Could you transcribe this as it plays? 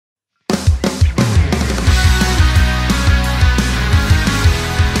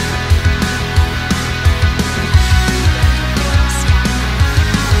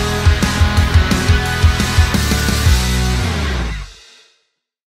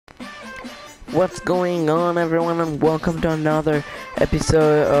What's going on, everyone, and welcome to another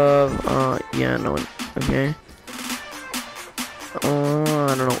episode of okay.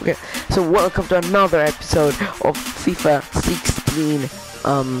 I don't know. Okay, so welcome to another episode of FIFA 16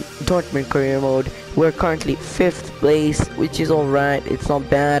 Dortmund career mode. We're currently 5th place, which is alright. It's not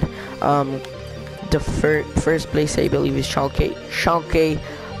bad. The first place, I believe, is Schalke.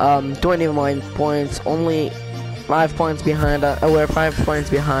 21 points, only 5 points behind. We're 5 points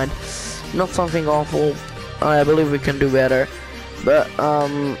behind. Not something awful. I believe we can do better. But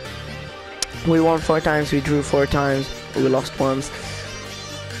we won 4 times, we drew 4 times, we lost once.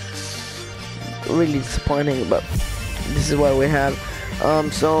 Really disappointing, but this is what we have.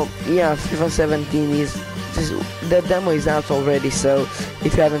 So yeah, FIFA 17 is the demo is out already. So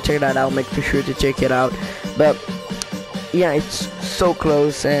if you haven't checked that out, make sure to check it out. But yeah, it's so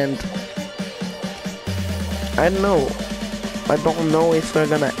close, and I don't know if we're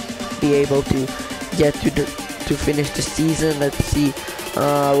gonna be able to get to finish the season. Let's see.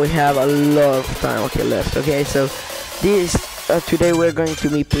 We have a lot of time left. Okay, so this today we're going to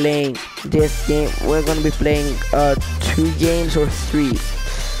be playing this game. We're going to be playing 2 games or 3.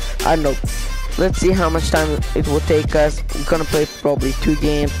 I don't know. Let's see how much time it will take us. We're gonna play probably 2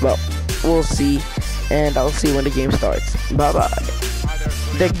 games, but we'll see, and I'll see when the game starts. Bye bye.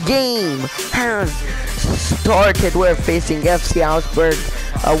 The game has started. We're facing FC Augsburg.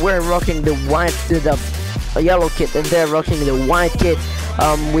 We're rocking the yellow kit, and they're rocking the white kit.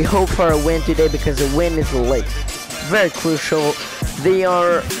 We hope for a win today, because a win is like very crucial. They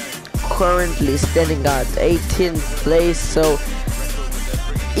are currently standing at 18th place, so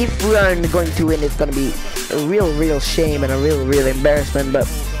if we aren't going to win, it's gonna be a real shame and a real embarrassment. But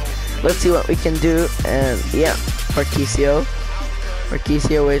let's see what we can do. And yeah, Marquisio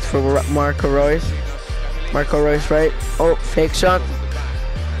waits for Marco Reus, right? Oh, fake shot.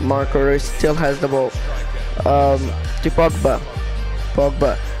 Marco Reus still has the ball. To Pogba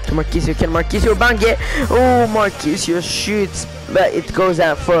to Marquisio. Can Marquisio bang it? Oh, Marquisio shoots, but it goes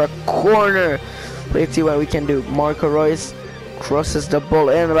out for a corner. Let's see what we can do. Marco Reus crosses the ball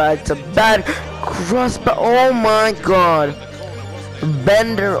in, but it's a bad cross. But oh my God,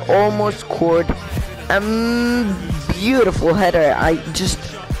 Bender almost scored a beautiful header.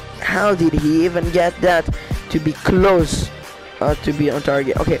 How did he even get that to be close to be on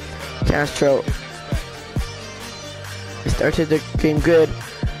target? Okay, Castro. He started the game good.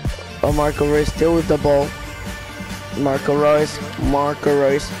 Oh, Marco Reus still with the ball. Marco Reus.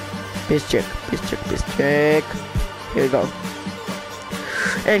 Piss check. Here we go.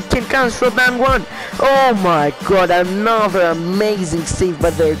 And can Castro bang one? Oh my God, another amazing save by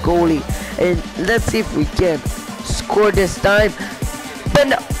their goalie. And let's see if we can score this time.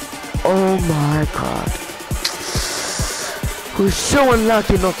 But oh my God, we're so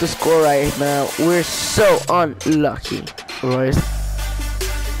unlucky not to score right now. We're so unlucky. Reus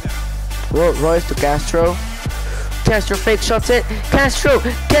to Castro. Castro fake shots it. Castro.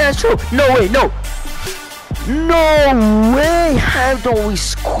 No way, no way. How don't we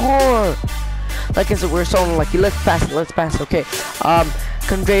score? Like I said, we're so unlucky. Let's pass. Okay.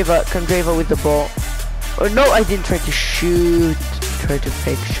 Candreva with the ball. Oh no, I didn't try to shoot. Try to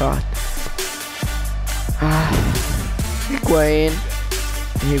fake shot. Higuain,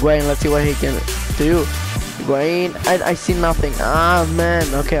 let's see what he can do. Higuain, I see nothing. Ah man,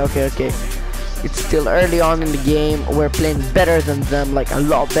 okay. It's still early on in the game. We're playing better than them, like a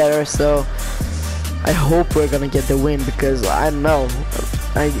lot better. So I hope we're gonna get the win, because I don't know.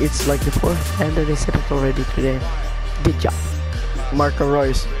 It's like the 4th time that they said it already today. Good job, Marco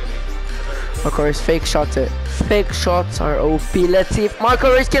Reus. Fake shots it. Fake shots are OP. Let's see if Marco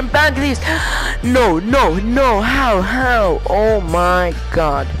Reus can bang these. No. How? Oh my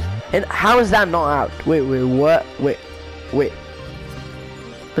God. And how is that not out? Wait, what? Wait.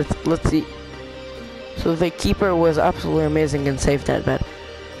 Let's see. So the keeper was absolutely amazing and saved that, but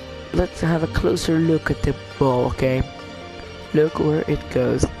let's have a closer look at the ball, okay? Look where it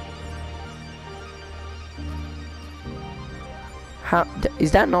goes. How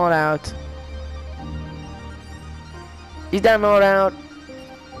is that not out? Is that not out?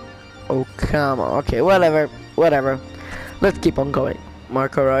 Oh, come on. Okay, whatever. Let's keep on going.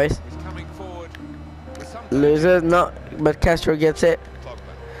 Marco Reus loses, no, but Castro gets it.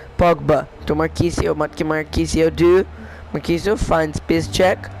 Pogba to Marquisio. What can Marquisio do? Marquisio finds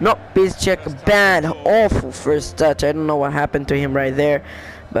Piszczek. No, Piszczek, bad, awful first touch. I don't know what happened to him right there,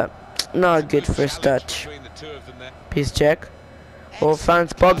 but not good first touch. Piszczek. Oh,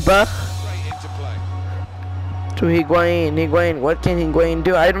 finds Pogba. To Higuain. What can Higuain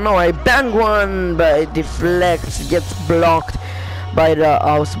do? I don't know. I bang one, but it deflects, gets blocked by the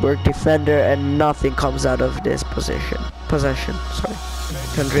Augsburg defender, and nothing comes out of this possession. Sorry,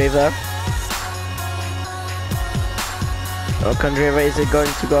 Kandreva. Oh, Kandreva, is it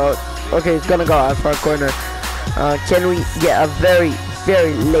going to go out? Okay, it's gonna go out for a corner. Can we get a very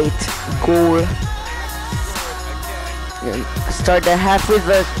late goal? And start the half with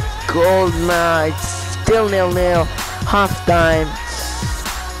a goal. Nah, it's still 0-0. Half time.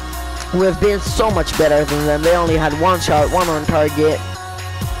 We've been so much better than them. They only had one shot, one on target.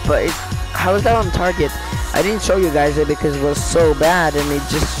 But how is that on target? I didn't show you guys it because it was so bad, and it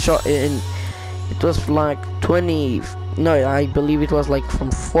just shot in. It was like 20. No, I believe it was like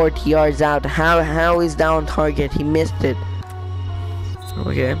from 40 yards out. How is that on target? He missed it.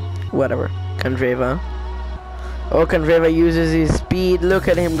 Okay, whatever. Kandreva. Oh, Kandreva uses his speed. Look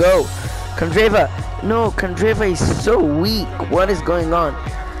at him go. Kandreva. No, Kandreva is so weak. What is going on?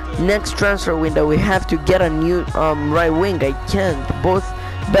 Next transfer window, we have to get a new right wing. I can't. Both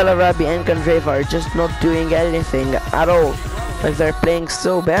Bellarabi and Kandreva are just not doing anything at all. Like, they're playing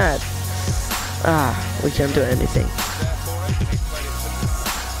so bad. We can't do anything.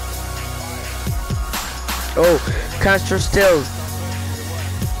 Oh, Castro still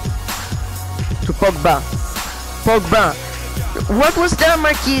to Pogba. What was that,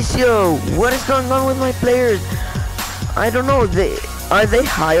 Marquisio? What is going on with my players? I don't know. Are they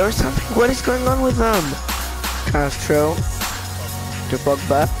high or something? What is going on with them? Castro to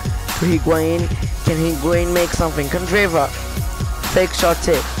Pogba to Higuain. Can Higuain make something? Kandreva. Fake shot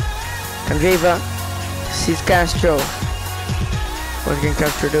it. Kandreva sees Castro. What can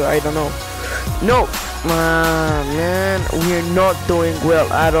Castro do? I don't know. No. Man, we're not doing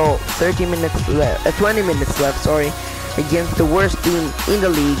well at all. 30 minutes left, 20 minutes left, sorry, against the worst team in the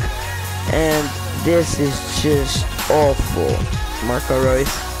league, and this is just awful. Marco Reus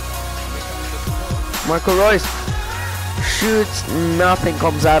shoots, nothing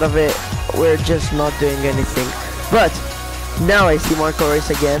comes out of it. We're just not doing anything. But now I see Marco Reus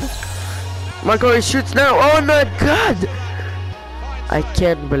again. Marco Reus shoots now. Oh my god! I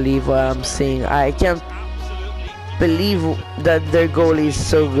can't believe what I'm seeing. I can't believe that their goalie is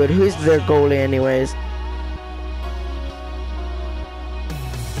so good. Who is their goalie anyways?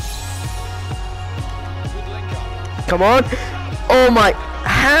 Come on. Oh my.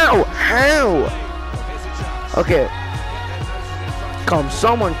 How? Okay. Come,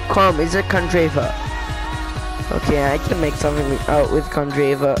 someone come. Is it Kandreva? Okay, I can make something out with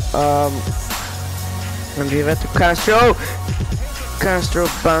Kandreva. Kandreva to Castro. Castro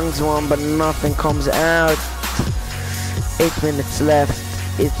bangs one, but nothing comes out. 8 minutes left.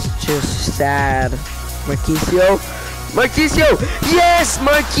 It's just sad. Marquisio. Yes,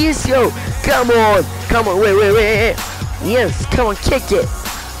 Marquisio. Come on. Wait. Yes, come on, kick it.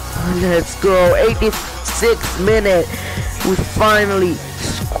 Let's go. 86th minute. We finally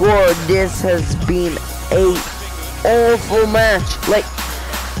scored. This has been a awful match. Like,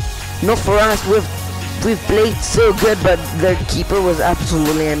 not for us. We've played so good, but their keeper was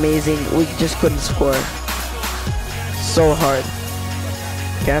absolutely amazing. We just couldn't score. So hard.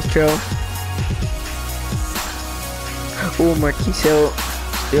 Castro. Oh, Marquisio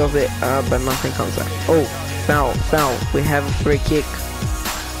steals it, but nothing comes out. Oh, foul. We have a free kick.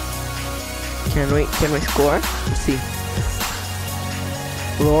 Can we score? Let's see.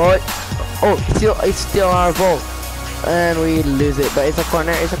 Lord. Oh, it's still our ball, and we lose it. But it's a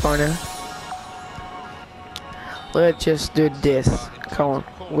corner. Let's just do this. Come on.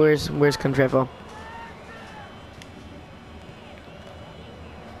 Where's Kandreva?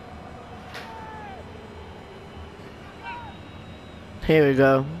 Here we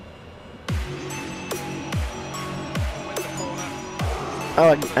go.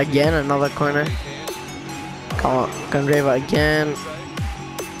 Oh, again, another corner. Come on, Kandreva again.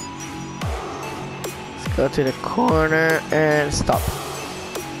 Let's go to the corner and stop.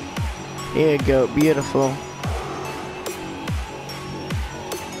 Here you go, beautiful.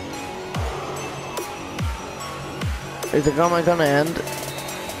 Is the game gonna end?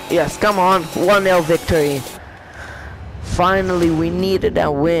 Yes, come on, 1-0 victory. Finally, we needed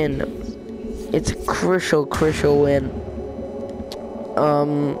that win. It's a crucial win.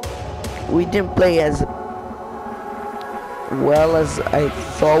 We didn't play as well as I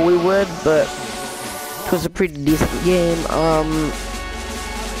thought we would, but it was a pretty decent game.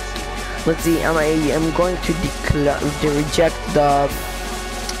 Let's see. I'm going to reject the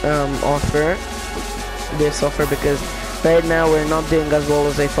offer. This offer, because right now we're not doing as well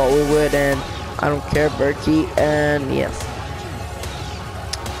as I thought we would, and I don't care, Berkey. And yes,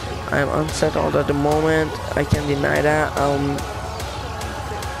 I'm unsettled at the moment. I can't deny that.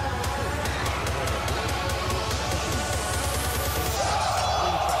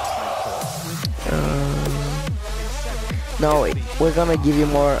 No, we're gonna give you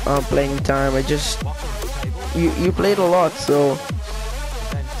more playing time. You played a lot, so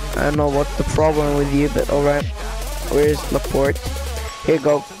I don't know what's the problem with you, but alright. Where's Laporte? Here you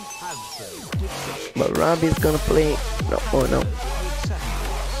go. But Robbie's gonna play. No, oh no.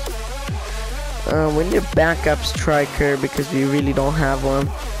 We need a backup striker because we really don't have one.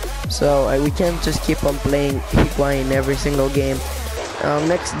 So we can't just keep on playing Higuain every single game.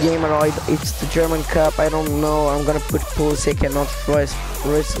 Next game, it's the German Cup. I don't know. I'm gonna put Pulisic and not Royce.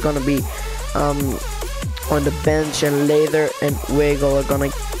 Royce is gonna be on the bench, and Leather and Weigl are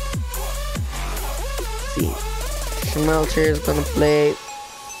gonna see. Schmelzer is gonna play.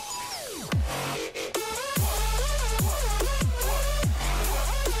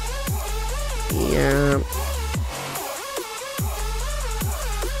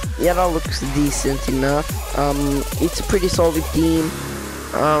 Yeah, that looks decent enough. It's a pretty solid team.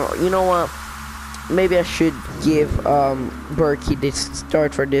 You know what? Maybe I should give Berkey this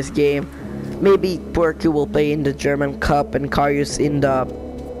start for this game. Maybe Berkey will play in the German Cup and Karius in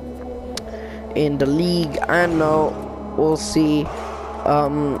the league. I don't know. We'll see.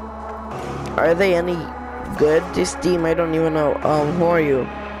 Are they any good? This team, I don't even know. Who are you?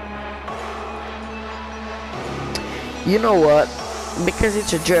 You know what? Because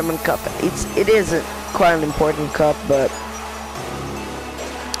it's a German Cup, it isn't quite an important cup, but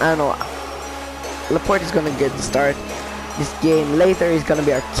I don't know. Laporte is gonna get the start this game. Later he's gonna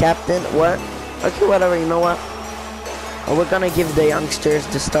be our captain. What? Okay, whatever. You know what? We're gonna give the youngsters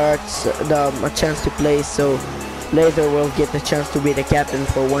the starts, a chance to play. So later we'll get the chance to be the captain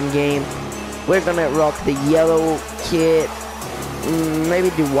for one game. We're gonna rock the yellow kit. Maybe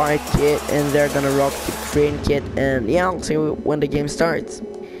the white kit, and they're gonna rock the green kit, and yeah, I'll see when the game starts.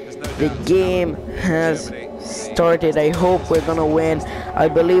 The game has started. I hope we're gonna win. I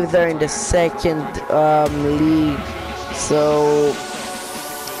believe they're in the second league, so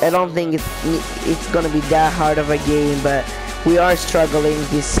I don't think it's gonna be that hard of a game, but we are struggling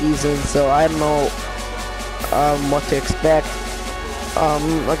this season, so I don't know what to expect.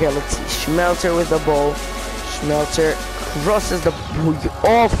 Okay, let's see. Schmelzer with the ball. Schmelzer crosses the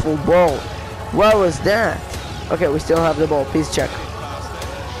awful ball. What was that? Okay, we still have the ball. Please check.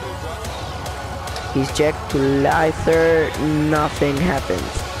 Please check to Leither. Nothing happens.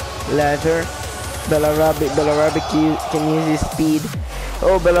 Leither. Bellarabi can use his speed.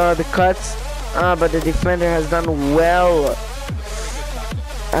 Oh, Bellarabi cuts. But the defender has done well.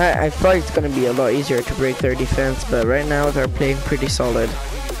 I thought it's gonna be a lot easier to break their defense, but right now they're playing pretty solid.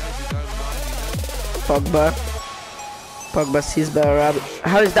 Pogba sees Bellarabi.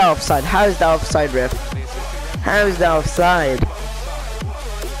 How is that offside? How is that offside, ref? How is that offside?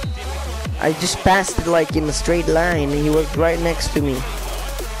 I just passed it like in a straight line. He was right next to me.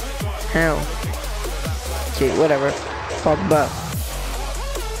 How? Okay, whatever. Pogba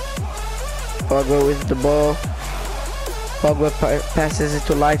with the ball. Pogba passes it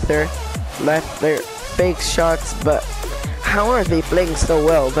to Leither. Leither fakes shots, but how are they playing so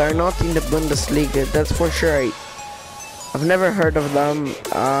well? They're not in the Bundesliga, that's for sure. I've never heard of them.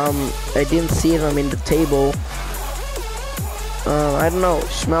 I didn't see them in the table. I don't know.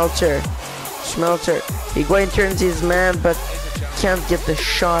 Schmelzer. Higuain turns his man, but can't get the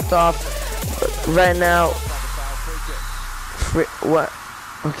shot off. Right now. What?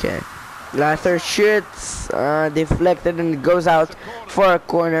 Okay. Leither shoots. Deflected and goes out for a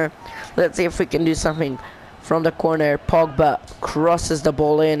corner. Let's see if we can do something from the corner. Pogba crosses the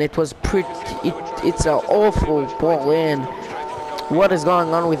ball in. It was pretty. It's an awful ball in. What is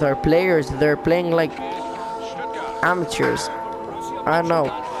going on with our players? They're playing like amateurs. I don't know.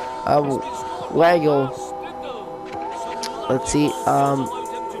 Weigl. Let's see.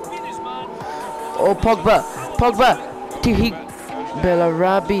 Oh, Pogba.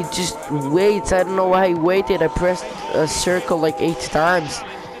 Bellarabi just waits. I don't know why he waited. I pressed a circle like 8 times.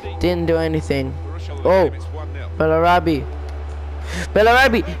 Didn't do anything. Oh, Bellarabi.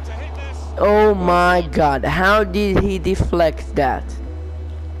 Oh my god, how did he deflect that?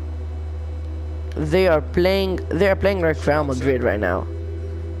 They are playing like Real Madrid right now.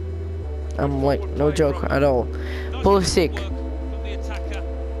 I'm like, no joke at all. Pulisic.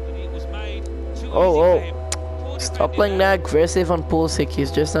 Oh, stop playing that aggressive on Pulisic. He's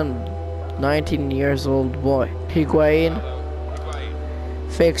just a 19 years old boy. Higuain.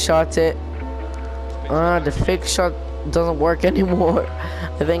 Fake shots it. The fake shot doesn't work anymore.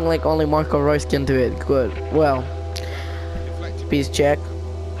 I think like only Marco Reus can do it. Good. Well, Peace check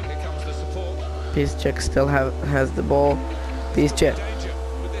still has the ball. Peace check.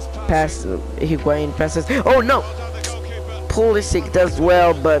 Pass. Higuain passes. Oh no! Pulisic does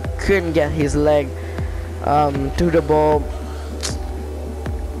well, but couldn't get his leg. to the ball.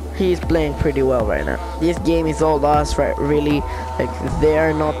 He's playing pretty well right now. This game is all us, right? Really, like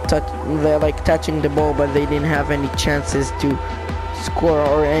they're like touching the ball, but they didn't have any chances to score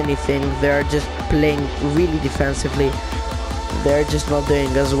or anything. They're just playing really defensively. They're just not doing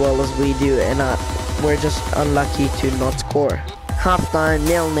as well as we do, and we're just unlucky to not score. Halftime,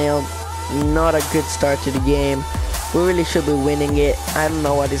 0-0. Not a good start to the game. We really should be winning it. I don't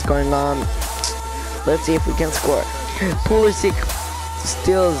know what is going on. Let's see if we can score. Pulisic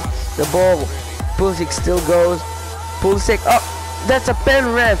steals the ball. Pulisic still goes. Pulisic, oh, that's a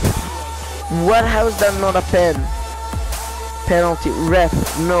pen, ref. What? How is that not a pen? Penalty, ref,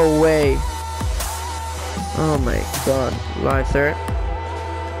 no way. Oh my god, Lyther.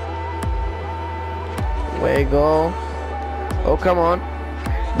 Way go. Oh, come on.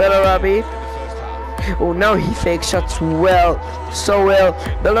 Bellarabi. Oh, now he fake shots well. So well.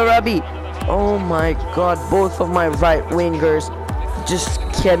 Bellarabi. Oh my god, both of my right wingers just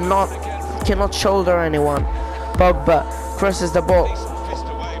cannot shoulder anyone. Pogba crosses the ball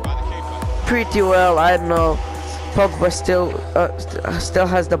pretty well. I don't know. Pogba still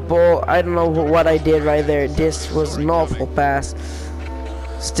has the ball. I don't know what I did right there. This was an awful pass.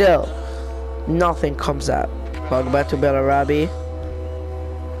 Still, nothing comes out. Pogba to Bellarabi.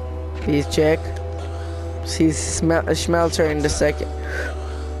 Please check. Sees Schmelzer in the second.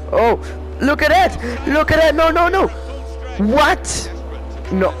 Oh, look at that! Look at that! No, no, no! What?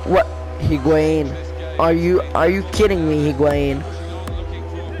 No, what? Higuain, are you kidding me, Higuain?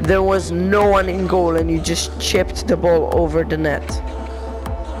 There was no one in goal and you just chipped the ball over the net.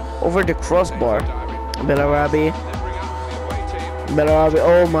 Over the crossbar. Bellarabi. Bellarabi,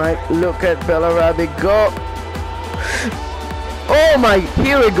 oh my, look at Bellarabi go. Oh my,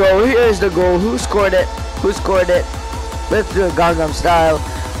 here we go, here's the goal. Who scored it? Who scored it? Let's do a Gangnam style.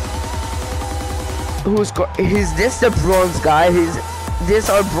 Who scored? Is this the bronze guy? This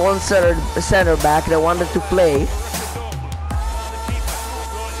our bronze center back that wanted to play.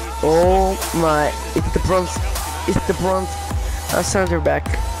 Oh my, it's the bronze center back.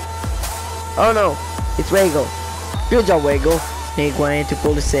 Oh no, it's Wego. Good job, Wego. Higuain to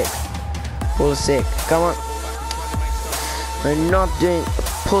Pulisic. Pulisic, come on. We're not doing,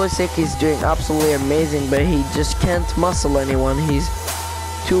 Pulisic is doing absolutely amazing, but he just can't muscle anyone. He's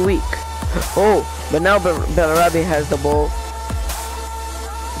too weak. Oh, but now Bellarabi has the ball.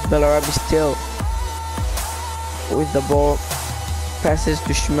 Bellarabi still with the ball. Passes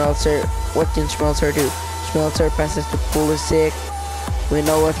to Schmelzer. What can Schmelzer do? Schmelzer passes to Pulisic. We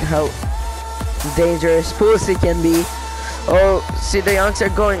know how dangerous Pulisic can be. Oh, see the youngs are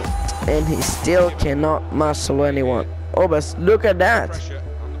going, and he still cannot muscle anyone. Oh, but look at that.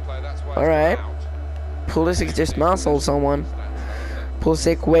 Alright. Pulisic just muscled someone.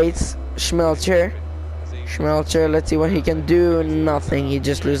 Pulisic waits. Schmelzer. Schmelzer, let's see what he can do. Nothing. He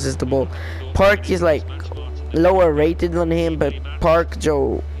just loses the ball. Park is like lower rated than him, but Park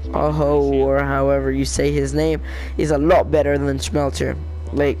Joe Aho, or however you say his name, is a lot better than Schmelzer.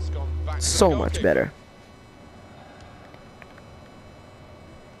 Like, so much better.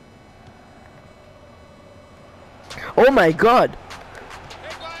 Oh my god!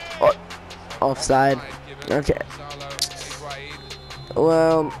 Oh, offside. Okay.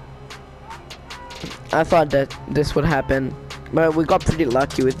 Well, I thought that this would happen, but we got pretty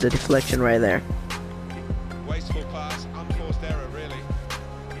lucky with the deflection right there. Wasteful pass, unforced error, really.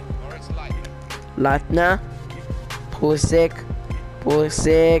 Or it's Latna. Pulisic.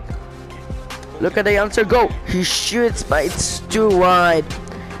 Pulisic. Look at the youngster go. He shoots, but it's too wide.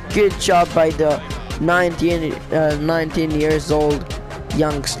 Good job by the 19 years old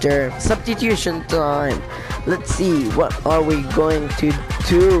youngster. Substitution time. Let's see, what are we going to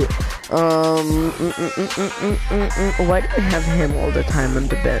do? Why do I have him all the time on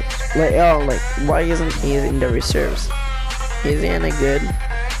the bench? Like, oh, like, why isn't he in the reserves? Is he any good?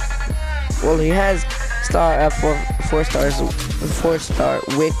 Well, he has four star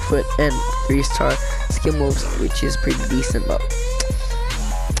weak foot and 3-star skill moves, which is pretty decent. But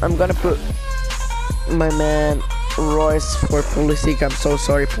I'm gonna put my man Royce for Pulisic. I'm so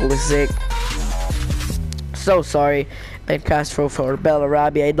sorry, Pulisic. So sorry. And Castro for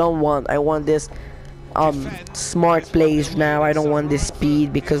Bellarabi. I want this smart plays now. I don't want this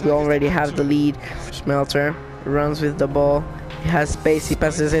speed because we already have the lead. Schmelzer runs with the ball. He has space. He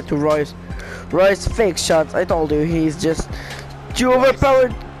passes it to Royce. Royce fake shots. I told you, he's just too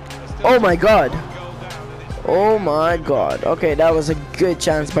overpowered. Oh my god. Oh my god. Okay, that was a good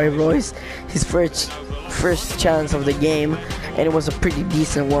chance by Royce. His first chance of the game, and it was a pretty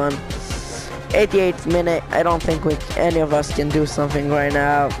decent one. 88th minute. I don't think any of us can do something right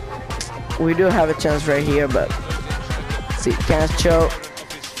now. we do have a chance right here, but let's see, Castro.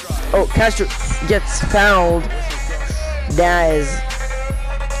 Oh, Castro gets fouled. That is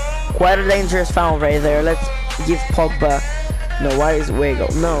quite a dangerous foul right there. Let's give Pogba. No, why is Wego?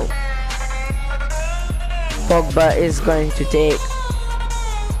 No. Pogba is going to take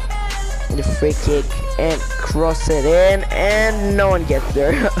the free kick and cross it in, and no one gets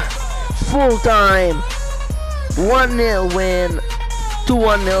there. Full time. 1-0 win. 2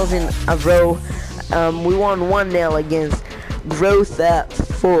 1-0s in a row. We won 1-0 against Growth at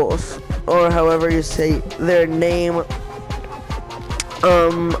Fourth, or however you say their name.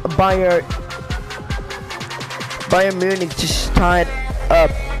 Bayern Munich just tied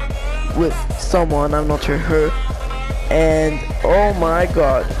up with someone, I'm not sure who, and oh my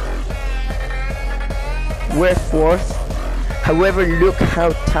god, we're fourth. However, look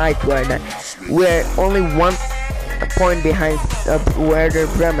how tight we're now. We're only 1 point behind Werder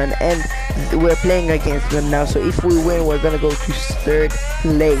Bremen, and we're playing against them now. So if we win, we're gonna go to 3rd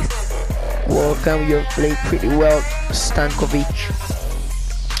place. Welcome, you've played pretty well, Stankovic,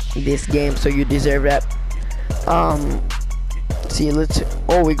 this game, so you deserve that. See,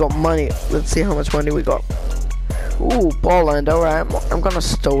 oh, we got money. Let's see how much money we got. Ooh, Poland. Alright, I'm gonna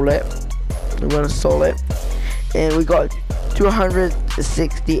stole it. And we got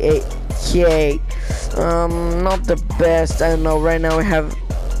 268k. Not the best. I don't know. Right now we have.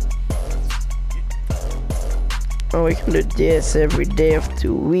 Oh, we can do this every day of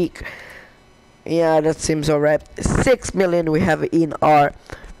the week. Yeah, that seems alright. 6 million we have in our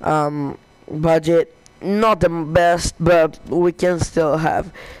budget. Not the best, but we can still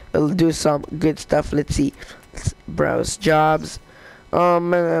do some good stuff. Let's see. Let's browse jobs.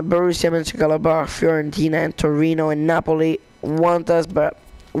 Borussia Mönchengladbach, Fiorentina, and Torino and Napoli want us, but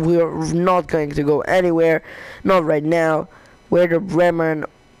we are not going to go anywhere. Not right now. Werder Bremen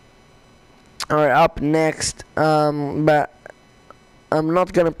are up next, but I'm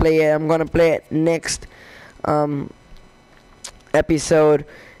not gonna play it. I'm gonna play it next episode.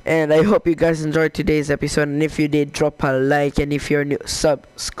 And I hope you guys enjoyed today's episode, and if you did, drop a like, and if you're new,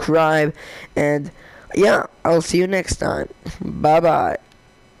 subscribe, and yeah, I'll see you next time. Bye bye.